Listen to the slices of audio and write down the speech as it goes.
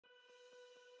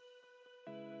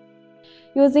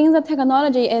Using the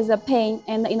technology as a pen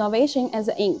and the innovation as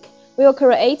the ink, we will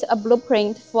create a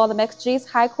blueprint for the MAXGE's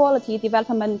high-quality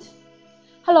development.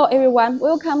 Hello everyone,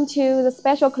 welcome to the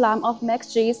special club of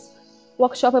MAXGE's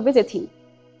workshop visiting.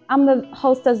 I'm the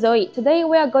host Zoe. Today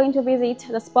we are going to visit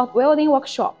the spot welding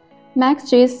workshop.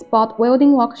 MAXGE's spot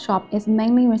welding workshop is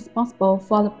mainly responsible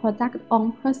for the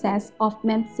product-owned process of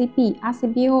MCB,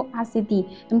 RCBO,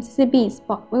 RCD, MCCB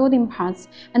spot welding parts,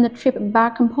 and the trip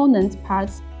bar components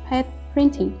parts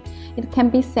printing. It can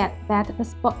be said that the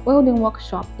spot welding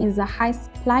workshop is the high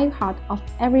supply heart of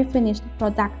every finished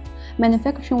product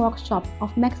manufacturing workshop of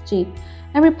MAXGE.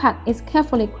 Every part is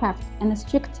carefully crafted and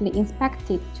strictly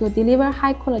inspected to deliver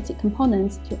high-quality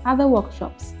components to other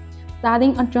workshops,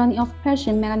 starting a journey of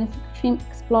precision manufacturing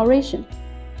exploration.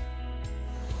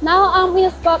 Now I'm in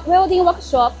the spot welding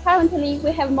workshop. Currently,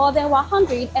 we have more than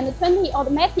 120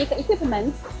 automatic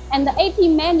equipment and 80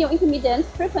 manual intermittent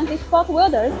frequency spot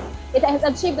welders. It has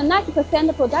achieved a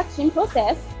 90% production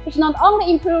process, which not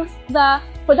only improves the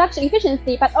production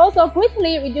efficiency but also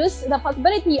greatly reduces the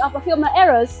possibility of human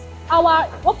errors. Our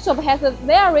workshop has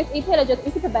various intelligent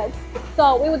equipment,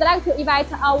 so we would like to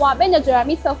invite our manager,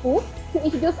 Mr. Hu, to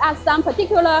introduce us some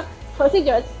particular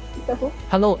procedures. Mr. Hu.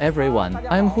 Hello everyone,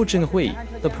 I am Hu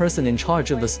Zhenghui, the person in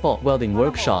charge of the spot welding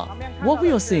workshop. What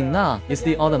we are seeing now is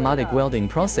the automatic welding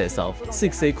process of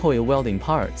 6A coil welding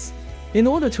parts. In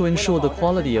order to ensure the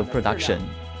quality of production,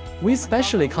 we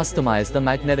specially customize the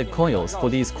magnetic coils for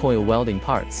these coil welding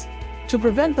parts to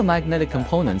prevent the magnetic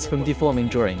components from deforming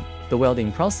during the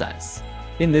welding process.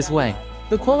 In this way,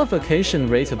 the qualification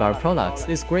rate of our products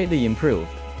is greatly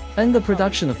improved, and the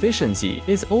production efficiency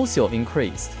is also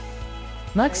increased.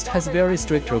 MAXGE has very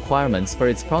strict requirements for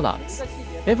its products.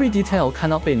 Every detail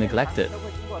cannot be neglected,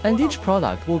 and each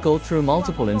product will go through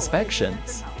multiple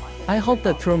inspections. I hope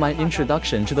that through my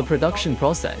introduction to the production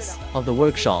process of the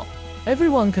workshop,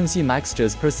 everyone can see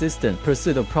MAXGE's persistent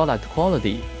pursuit of product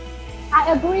quality.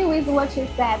 I agree with what you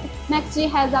said. MAXGE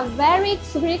has a very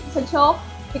strict control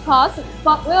because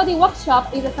spot welding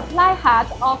workshop is the supply heart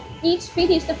of each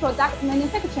finished product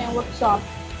manufacturing workshop.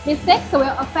 Mistakes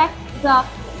will affect the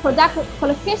product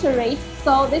qualification rate,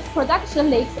 so this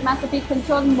production leaks must be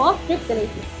controlled more strictly.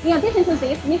 In addition to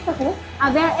this, Mr. Hu,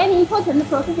 are there any important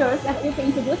procedures that you can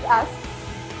introduce us?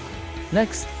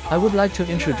 Next, I would like to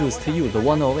introduce to you the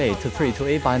 108 to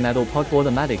 328 bimetal part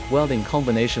automatic welding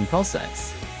combination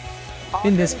process.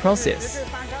 In this process,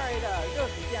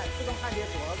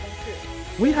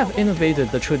 we have innovated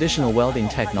the traditional welding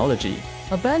technology,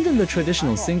 abandoned the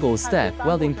traditional single-step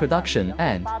welding production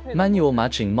and manual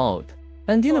matching mode,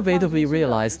 and innovatively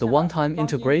realized the one-time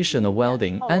integration of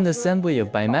welding and assembly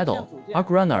of bimetal, arc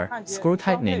runner, screw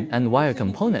tightening, and wire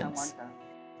components,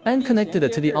 and connected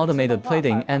it to the automated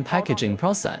plating and packaging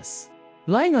process,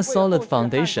 laying a solid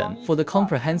foundation for the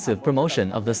comprehensive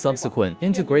promotion of the subsequent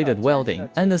integrated welding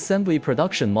and assembly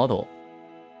production model.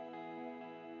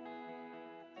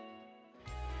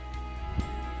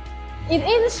 It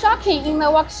is shocking in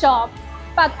the workshop,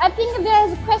 but I think there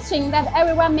is a question that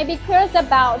everyone may be curious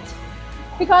about,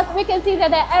 because we can see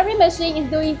that every machine is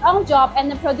doing its own job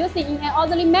and producing in an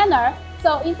orderly manner.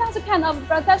 So in such a kind of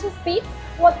production speed,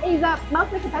 what is the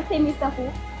monthly capacity, Mr. Hu?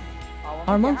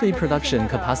 Our monthly production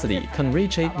capacity can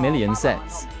reach 8 million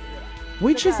sets,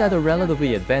 which is at a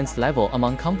relatively advanced level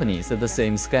among companies of the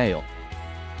same scale.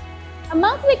 A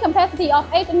monthly capacity of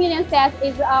 8 million sets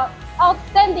is an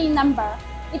outstanding number.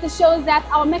 It shows that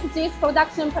our MAXGE's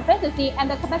production capacity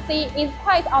and the capacity is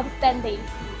quite outstanding.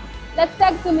 Let's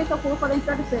thank to Mr. Hu for the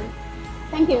introduction.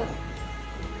 Thank you.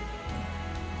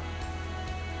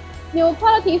 New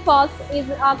quality force is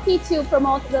a key to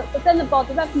promote the sustainable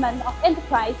development of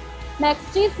enterprise.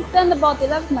 MAXGE's sustainable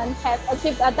development has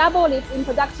achieved a double leap in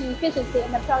production efficiency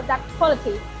and product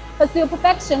quality. Pursue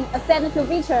perfection, ascend to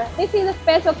victory. This is a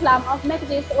special club of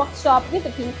MAXGE's workshop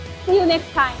visiting. See you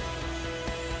next time.